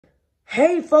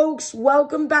Hey folks,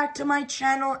 welcome back to my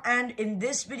channel, and in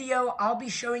this video I'll be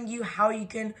showing you how you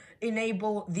can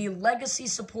enable the legacy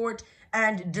support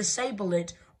and disable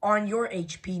it on your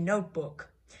HP notebook.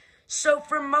 So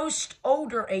for most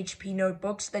older HP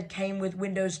notebooks that came with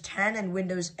Windows 10 and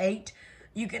Windows 8,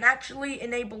 you can actually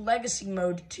enable legacy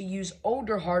mode to use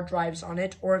older hard drives on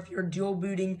it, or if you're dual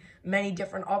booting many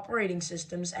different operating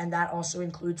systems, and that also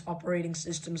includes operating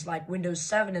systems like Windows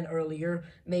 7 and earlier,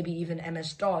 maybe even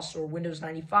MS-DOS or Windows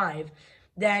 95,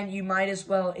 then you might as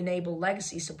well enable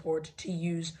legacy support to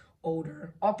use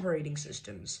older operating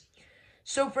systems.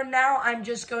 So for now, I'm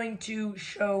just going to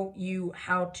show you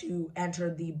how to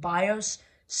enter the BIOS,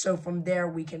 so from there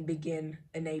we can begin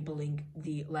enabling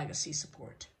the legacy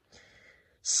support.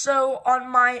 So on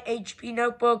my HP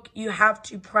notebook, you have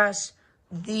to press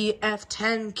the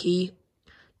F10 key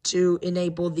to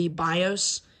enable the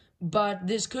BIOS, but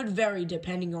this could vary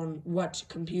depending on what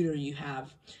computer you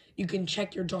have. You can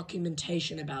check your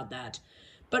documentation about that.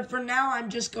 But for now,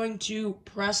 I'm just going to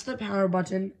press the power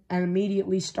button and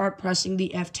immediately start pressing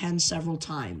the F10 several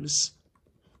times.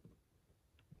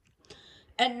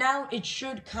 And now it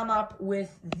should come up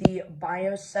with the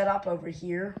BIOS setup over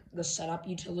here, the setup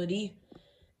utility.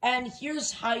 And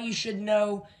here's how you should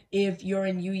know if you're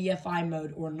in UEFI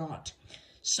mode or not.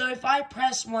 So if I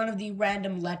press one of the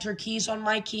random letter keys on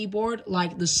my keyboard,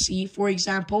 like the C, for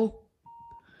example,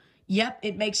 yep,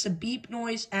 it makes a beep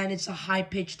noise and it's a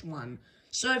high-pitched one.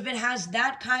 So if it has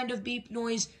that kind of beep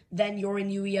noise, then you're in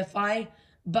UEFI,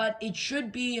 but it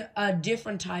should be a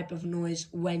different type of noise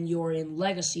when you're in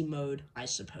legacy mode, I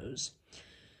suppose.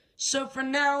 So for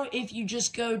now, if you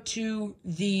just go to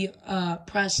the,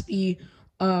 press the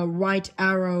right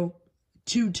arrow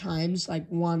 2 times, like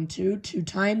 1, 2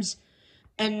 times.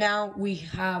 And now we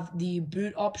have the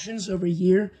boot options over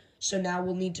here. So now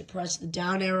we'll need to press the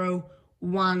down arrow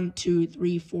 1, 2,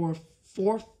 3,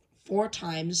 4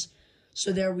 times.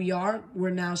 So there we are.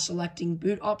 We're now selecting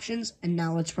boot options. And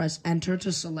now let's press enter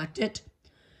to select it.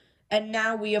 And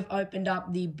now we have opened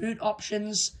up the boot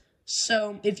options.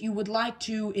 So if you would like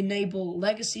to enable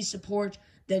legacy support,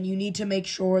 then you need to make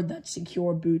sure that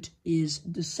secure boot is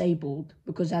disabled,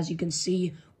 because as you can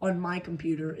see on my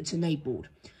computer, it's enabled.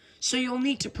 So you'll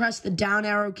need to press the down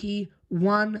arrow key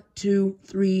 1, 2,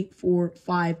 3, 4,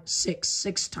 5,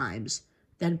 6 times.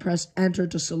 Then press enter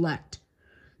to select.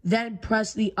 Then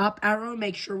press the up arrow,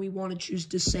 make sure we want to choose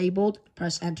disabled,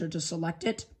 press enter to select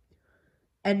it.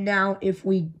 And now if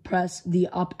we press the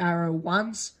up arrow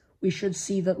once, we should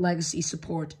see that legacy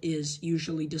support is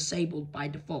usually disabled by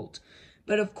default.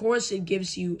 But of course, it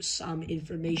gives you some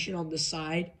information on the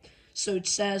side. So it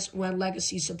says when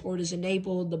legacy support is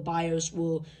enabled, the BIOS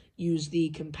will use the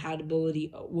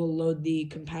compatibility, will load the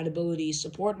compatibility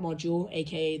support module,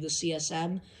 aka the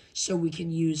CSM, so we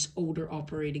can use older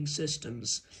operating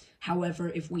systems. However,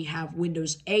 if we have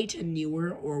Windows 8 and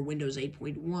newer, or Windows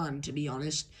 8.1 to be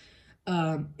honest,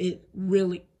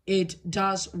 it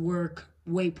does work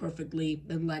way perfectly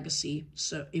in legacy,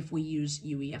 so if we use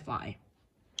UEFI.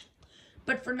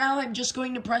 But for now, I'm just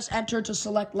going to press enter to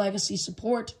select legacy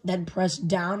support, then press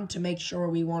down to make sure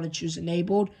we want to choose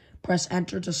enabled, press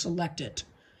enter to select it.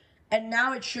 And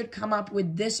now it should come up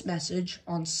with this message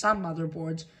on some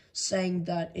motherboards saying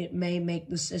that it may make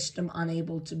the system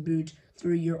unable to boot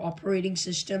through your operating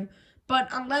system. But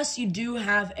unless you do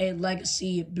have a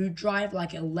legacy boot drive,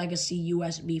 like a legacy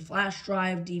USB flash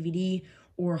drive, DVD,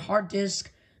 or hard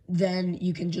disk, then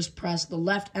you can just press the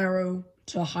left arrow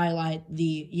to highlight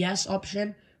the yes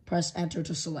option, press enter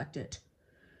to select it.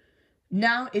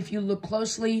 Now, if you look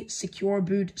closely, secure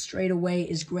boot straight away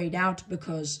is grayed out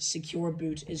because secure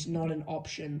boot is not an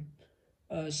option.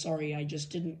 Sorry, I just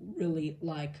didn't really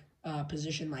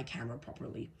position my camera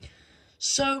properly.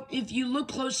 So if you look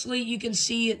closely, you can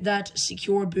see that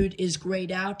secure boot is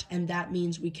grayed out, and that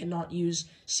means we cannot use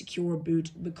secure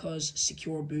boot because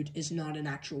secure boot is not an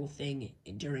actual thing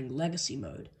during legacy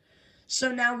mode. So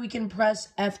now we can press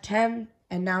F10,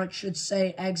 and now it should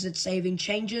say exit saving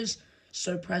changes,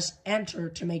 so press enter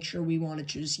to make sure we want to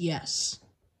choose yes.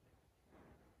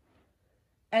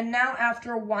 And now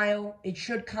after a while, it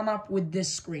should come up with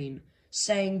this screen,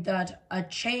 saying that a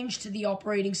change to the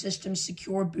operating system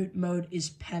secure boot mode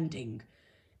is pending,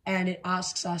 and it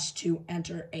asks us to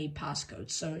enter a passcode.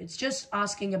 So it's just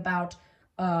asking about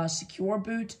secure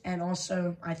boot, and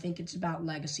also I think it's about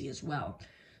legacy as well.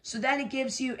 So then it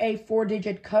gives you a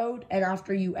 4-digit code, and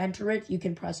after you enter it, you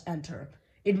can press enter.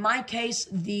 In my case,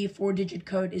 the 4-digit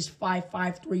code is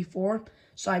 5534,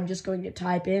 so I'm just going to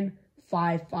type in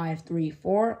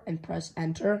 5534 and press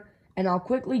enter. And I'll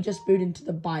quickly just boot into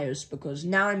the BIOS because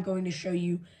now I'm going to show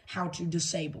you how to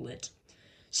disable it.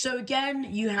 So again,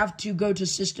 you have to go to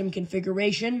System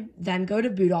Configuration, then go to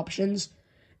Boot Options,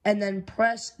 and then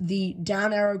press the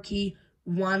down arrow key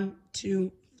 1,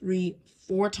 2, 3,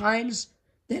 4 times,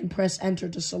 then press Enter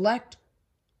to select,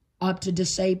 up to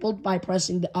Disabled by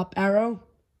pressing the up arrow,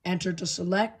 Enter to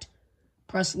select,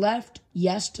 press left,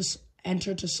 yes to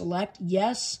Enter to select,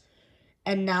 yes,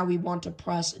 and now we want to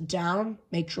press down,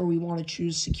 make sure we want to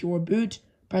choose Secure Boot,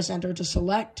 press Enter to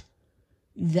select,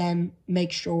 then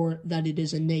make sure that it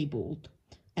is enabled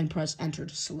and press Enter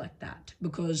to select that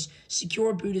because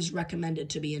Secure Boot is recommended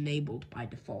to be enabled by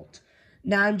default.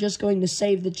 Now I'm just going to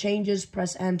save the changes,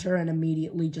 press Enter, and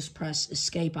immediately just press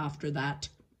Escape after that.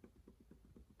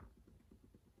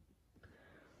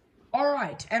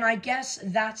 Alright, and I guess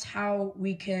that's how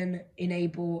we can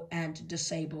enable and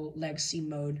disable Legacy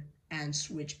mode and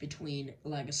switch between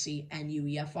Legacy and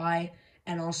UEFI,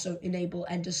 and also enable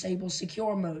and disable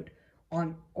Secure mode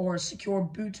or Secure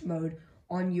Boot mode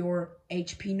on your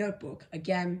HP notebook.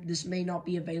 Again, this may not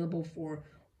be available for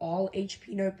all HP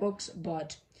notebooks,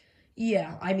 but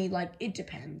yeah, I mean, like, it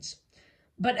depends.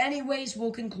 But anyways,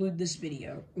 we'll conclude this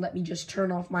video. Let me just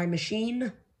turn off my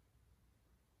machine.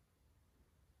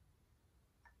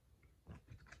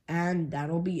 And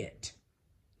that'll be it.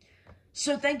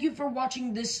 So thank you for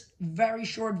watching this very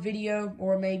short video,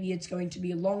 or maybe it's going to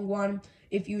be a long one.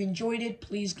 If you enjoyed it,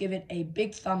 please give it a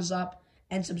big thumbs up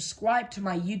and subscribe to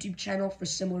my YouTube channel for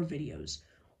similar videos.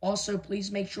 Also,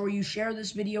 please make sure you share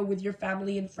this video with your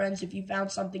family and friends if you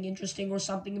found something interesting or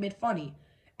something a bit funny.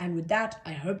 And with that,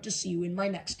 I hope to see you in my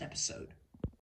next episode.